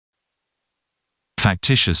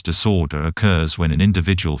Factitious disorder occurs when an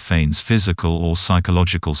individual feigns physical or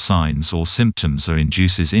psychological signs or symptoms or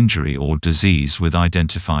induces injury or disease with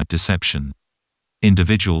identified deception.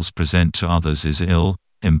 Individuals present to others as ill,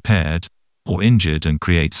 impaired, or injured and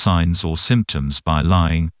create signs or symptoms by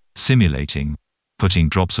lying, simulating, putting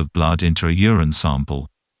drops of blood into a urine sample,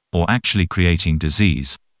 or actually creating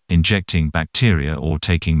disease, injecting bacteria or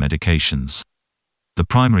taking medications. The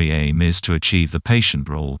primary aim is to achieve the patient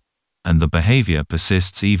role, and the behavior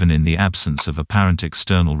persists even in the absence of apparent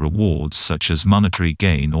external rewards such as monetary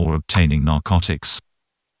gain or obtaining narcotics.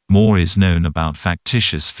 More is known about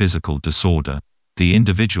factitious physical disorder. The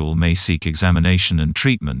individual may seek examination and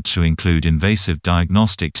treatment to include invasive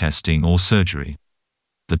diagnostic testing or surgery.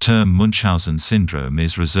 The term Munchausen syndrome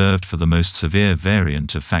is reserved for the most severe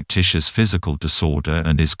variant of factitious physical disorder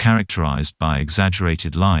and is characterized by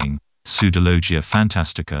exaggerated lying, pseudologia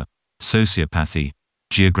fantastica, sociopathy,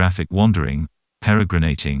 geographic wandering,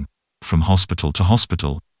 peregrinating, from hospital to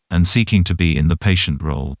hospital, and seeking to be in the patient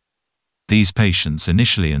role. These patients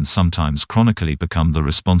initially and sometimes chronically become the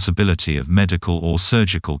responsibility of medical or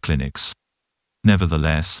surgical clinics.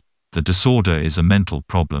 Nevertheless, the disorder is a mental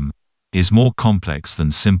problem, is more complex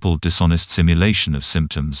than simple dishonest simulation of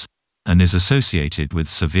symptoms, and is associated with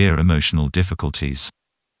severe emotional difficulties.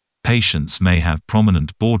 Patients may have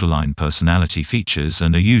prominent borderline personality features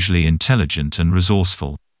and are usually intelligent and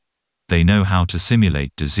resourceful. They know how to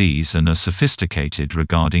simulate disease and are sophisticated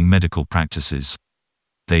regarding medical practices.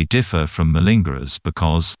 They differ from malingerers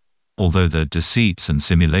because, although their deceits and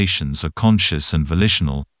simulations are conscious and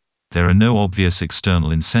volitional, there are no obvious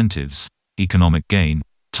external incentives, economic gain,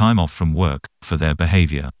 time off from work, for their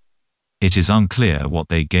behavior. It is unclear what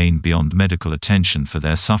they gain beyond medical attention for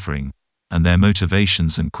their suffering, and their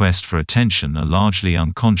motivations and quest for attention are largely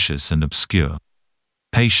unconscious and obscure.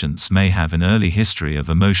 Patients may have an early history of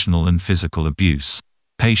emotional and physical abuse.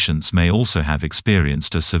 Patients may also have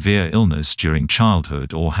experienced a severe illness during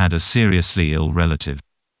childhood or had a seriously ill relative.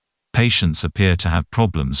 Patients appear to have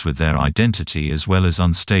problems with their identity as well as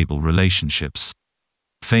unstable relationships.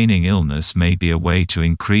 Feigning illness may be a way to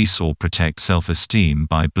increase or protect self-esteem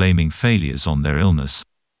by blaming failures on their illness,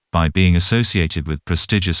 by being associated with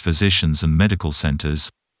prestigious physicians and medical centers,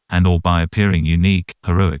 and/or by appearing unique,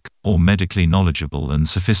 heroic, or medically knowledgeable and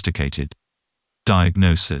sophisticated.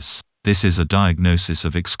 Diagnosis. This is a diagnosis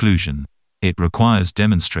of exclusion. It requires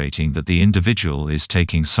demonstrating that the individual is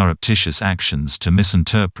taking surreptitious actions to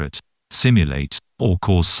misinterpret, simulate, or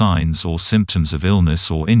cause signs or symptoms of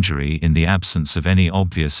illness or injury in the absence of any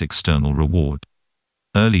obvious external reward.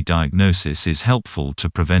 Early diagnosis is helpful to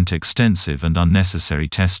prevent extensive and unnecessary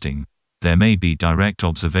testing. There may be direct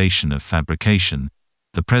observation of fabrication,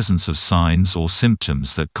 the presence of signs or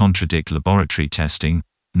symptoms that contradict laboratory testing,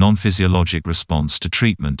 non-physiologic response to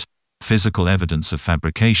treatment, physical evidence of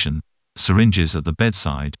fabrication, syringes at the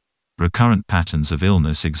bedside, recurrent patterns of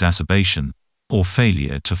illness exacerbation, or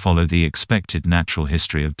failure to follow the expected natural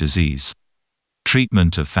history of disease.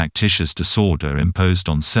 Treatment of factitious disorder imposed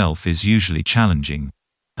on self is usually challenging,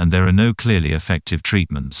 and there are no clearly effective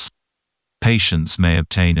treatments. Patients may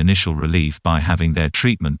obtain initial relief by having their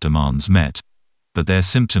treatment demands met, but their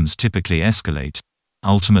symptoms typically escalate,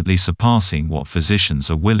 ultimately surpassing what physicians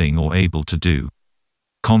are willing or able to do.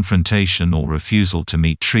 Confrontation or refusal to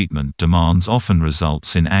meet treatment demands often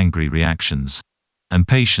results in angry reactions, and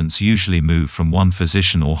patients usually move from one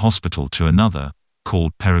physician or hospital to another,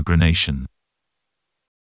 called peregrination.